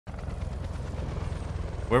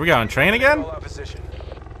Where we going? Train again? Is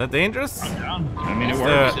that dangerous? I'm down. I mean, it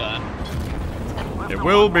works. It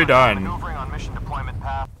will be done.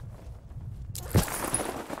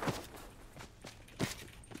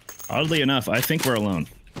 Oddly enough, I think we're alone.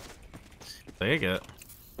 Take it.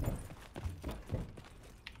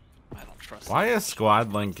 I don't trust Why is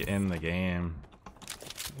Squad Link in the game?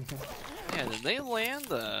 Yeah, did they land?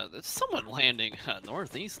 There's someone landing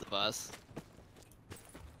northeast of us.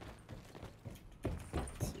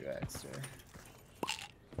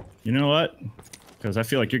 You know what? Because I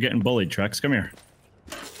feel like you're getting bullied, Trex. Come here.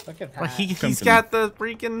 Look at that. Well, he's got the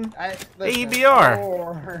freaking ABR.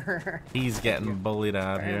 Oh. He's getting bullied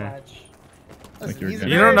out here. Listen,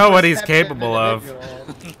 You don't know what he's capable of.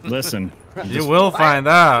 Listen. You will find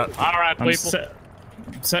out. All right, people.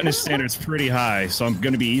 Setting his standards pretty high, so I'm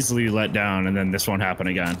going to be easily let down, and then this won't happen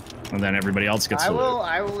again. And then everybody else gets I will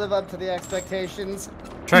live up to the expectations.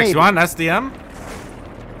 Trex, you want an SDM?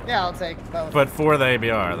 Yeah, I'll take both. But for the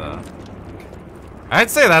ABR, though. I'd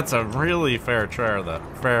say that's a really fair trade, though.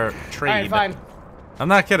 Fair trade. Alright, fine. I'm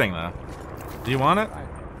not kidding, though. Do you want it?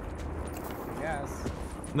 Yes.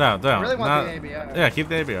 No, don't. I really want the ABR. Yeah, keep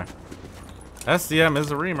the ABR. SDM is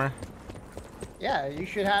a reamer. Yeah, you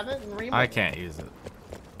should have it and ream it. I can't use it.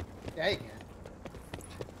 Yeah, you can.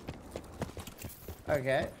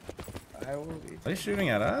 Okay. I will be. Are they shooting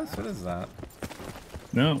at us? What is that?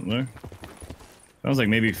 No, no. Sounds like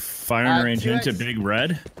maybe firing range 2x. into Big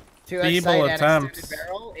Red. 2x Feeble sight and attempts. extended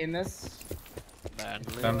barrel in this.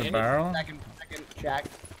 Extended barrel? Second jack.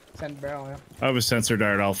 Extended barrel, yeah. I have a sensor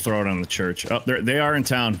dart. I'll throw it on the church. Oh, they are in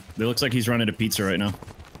town. It looks like he's running a pizza right now.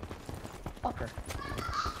 Fucker.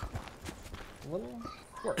 Little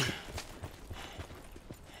squirt.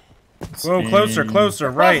 Whoa, closer,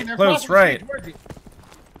 closer, right, close, right.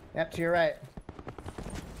 Yep, to your right.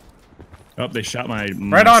 Oh, they shot my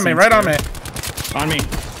Right on me, right on me. On me.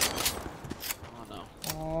 Oh no.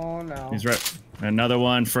 Oh no. He's right. Another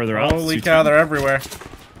one further out. Holy cow, they're everywhere.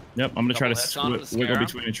 Yep, I'm gonna try Double hits on him to to wiggle scare him.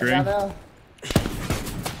 between a tree. Yeah,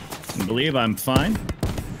 I believe I'm fine.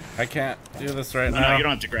 I can't do this right No, now. you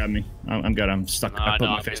don't have to grab me. I'm good. I'm stuck. I put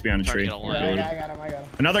my face behind a tree. I got him.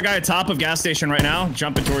 Another guy at top of gas station right now,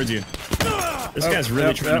 jumping towards you. This guy's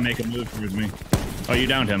really trying to make a move towards me. Oh, you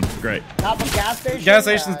downed him. Great. Top of gas station. Gas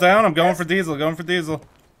station's down. I'm going for diesel. Going for diesel.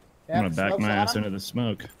 Yep, I'm gonna back smoke's my on ass him. into the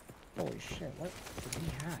smoke. Holy shit! What did he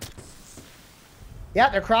have? Yeah,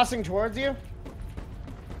 they're crossing towards you. All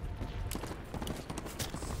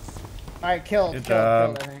right, killed. Good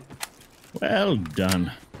Killed, job. I think. Well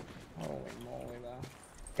done. Holy moly, though.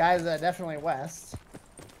 Guys, definitely west.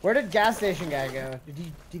 Where did gas station guy go?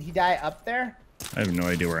 Did he die up there? I have no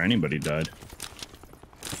idea where anybody died.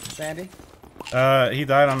 Sandy? He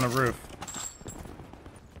died on the roof.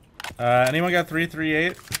 Anyone got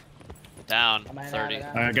 338? Down. I might have 30. it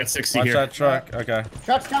out. I got 60 Watch here. that truck. Okay.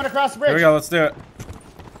 Truck's coming across the bridge. Here we go. Let's do it.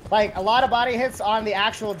 Like, a lot of body hits on the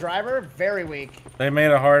actual driver. Very weak. They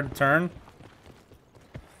made a hard turn.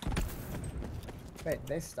 Wait,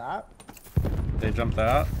 they stop? They jumped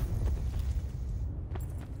out.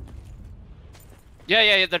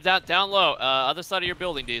 Yeah, they're down low. Other side of your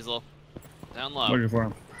building, Diesel. Down low. Looking for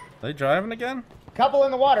him. They driving again? Couple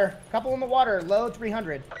in the water. Low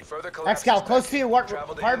 300. Excal, close to you. Hard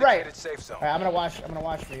right. Alright, I'm gonna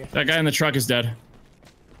watch for you. That guy in the truck is dead.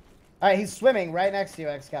 Alright, he's swimming right next to you,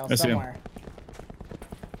 Excal, I see him. somewhere.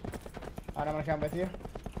 Alright, I'm gonna come with you.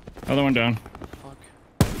 Other one down.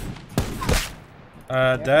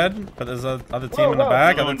 Dead, but there's a other team in the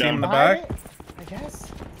back. Other team in the back. Behind me, I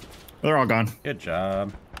guess. They're all gone. Good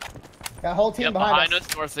job. Got a whole team Yep, behind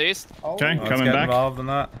us northeast. Oh, Okay. Let's Coming get back. involved in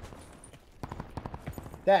that.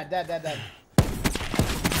 Dead.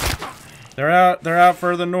 They're out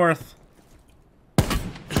further north. Oh,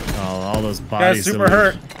 all those Guy's bodies. super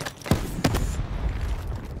hurt.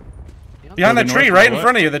 Behind the Further tree, north, right in what?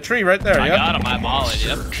 front of you. The tree right there. I Yep. got him. I mollied.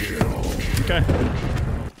 Yep. Okay.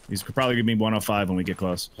 He's probably gonna be 105 when we get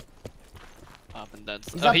close. Up and dead.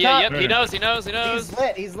 He's Oh, up yeah, top. yep. He knows. He knows.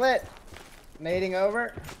 He's lit. Nading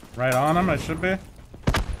over. Right on him, I should be.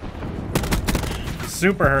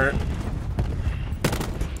 Super hurt.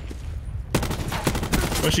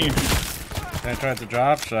 Pushing you. I tried to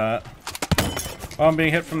drop shot. Oh, I'm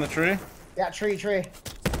being hit from the tree. Yeah, tree. There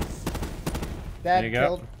Dead, you go.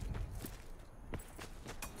 killed.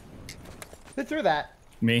 Who threw that?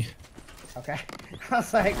 Me. Okay. I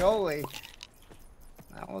was like, holy.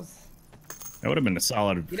 That would have been a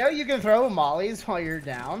solid. You know you can throw mollies while you're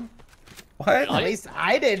down? What? At least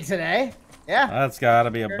I did today. Yeah. That's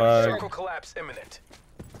gotta be a bug. Circle collapse imminent.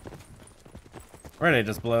 Ready to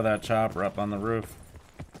just blow that chopper up on the roof.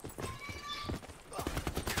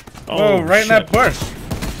 Oh, Whoa, right in shit. that bush.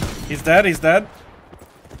 He's dead. He's dead.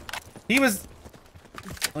 He was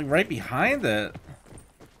like right behind it.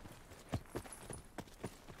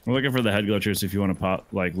 We're looking for the head glitchers if you want to pop,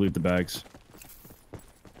 like, loot the bags.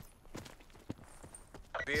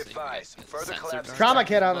 Be advised. Further collapse. Trauma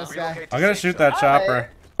kit on this guy. I'm gonna shoot that chopper.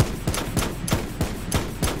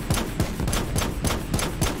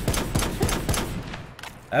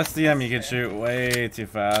 SDM you can shoot way too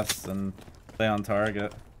fast and stay on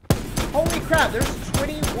target. Holy crap, there's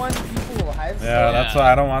 21 people alive. Yeah, that's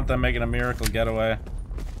why I don't want them making a miracle getaway.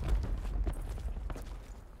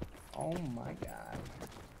 Oh my god.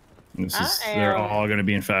 They're all going to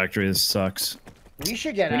be in factory. This sucks. We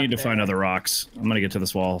should get We need to there. find other rocks. I'm going to get to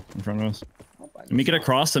this wall in front of us. Let me get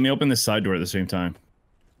across. Let me open this side door at the same time.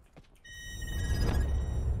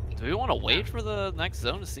 Do we want to wait for the next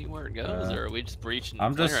zone to see where it goes, or are we just breaching?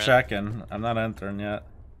 I'm just checking. I'm not entering yet.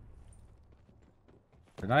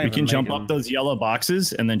 We can jump up those yellow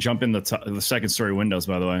boxes and then jump in the second story windows,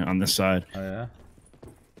 by the way, on this side. Oh, yeah?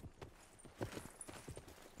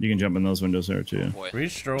 You can jump in those windows there, too. Oh, we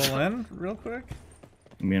stroll in real quick?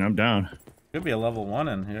 I mean, I'm down. Could be a level 1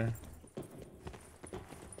 in here.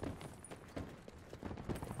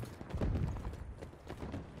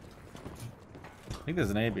 I think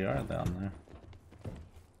there's an ABR down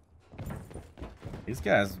there. These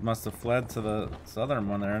guys must have fled to the southern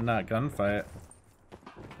one. They're in that gunfight.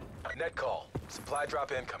 Net call. Supply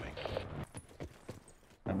drop incoming.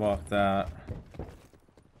 I walked that.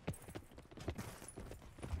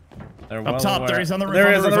 They're Up top, there he's on the roof. There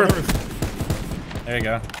he is on the roof. There you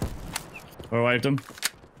go. I wiped him.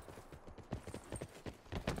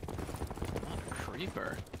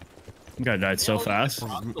 Creeper. That guy died so fast.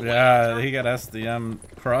 Yeah, he got SDM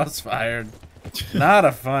crossfired. Not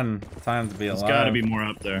a fun time to be alive. There's gotta be more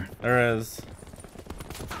up there. There is.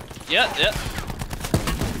 Yeah, yeah.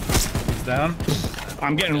 He's down.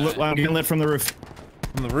 I'm getting lit from the roof.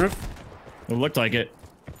 From the roof? It looked like it.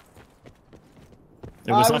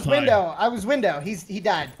 It I was was up window. high. I was window. He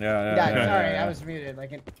died. Yeah, He died. yeah, Sorry, yeah. I was muted.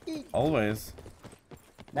 Like an Always.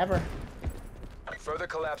 never. Further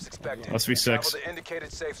collapse expected. Must be 6. Travel to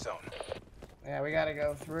indicated safe zone. Yeah, we gotta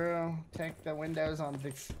go through. Take the windows on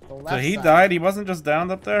the left. So he side. died? He wasn't just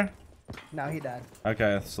downed up there? No, he died.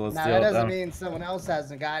 Okay, so let's Now deal that with doesn't them. mean someone else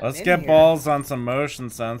hasn't gotten Let's in get here. balls on some motion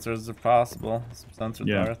sensors if possible. Some sensor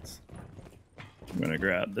darts. I'm gonna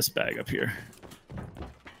grab this bag up here.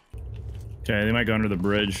 Okay, they might go under the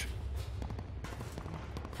bridge.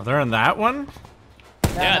 Oh, they're in that one?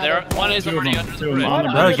 Yeah, there. One is already under the bridge. on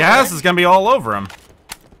the The bridge. gas is gonna be all over him.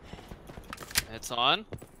 It's on.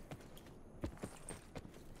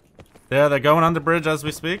 Yeah, they're going on the bridge as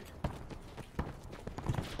we speak.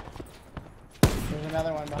 There's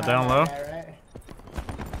another one behind down that low? guy, right?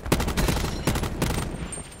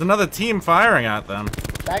 There's another team firing at them.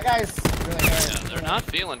 That guy's really hurt. Yeah, they're not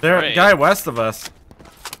feeling They're great. guy west of us.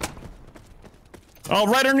 Oh,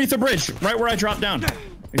 right underneath the bridge. Right where I dropped down.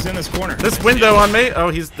 He's in this corner. This window on me. Oh,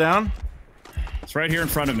 he's down. It's right here in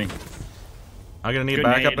front of me. I'm gonna need Good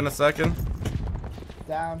backup nade. in a second.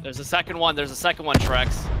 Down. There's a second one. There's a second one,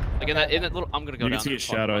 Trex. Like in that little. I'm gonna go You down. can see there. his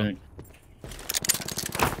shadow, I think.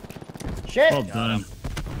 Shit. Well done.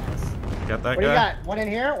 Got that What do you guy? got? One in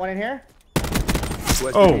here. One in here.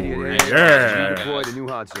 Oh, yeah. Deployed a new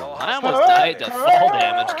hot zone. I almost died to fall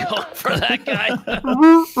damage going for that guy.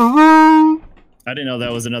 I didn't know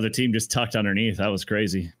that was another team just tucked underneath. That was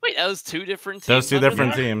crazy. Wait, that was 2 different teams. Those 2 under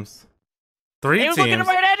different there? teams. 3 They were looking teams.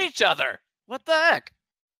 right at each other. What the heck?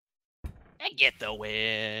 I get the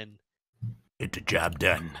win. Get the job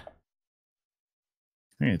done.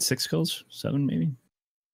 I had 6 kills, 7 maybe.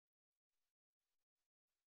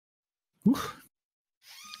 Whew.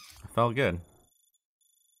 Felt good.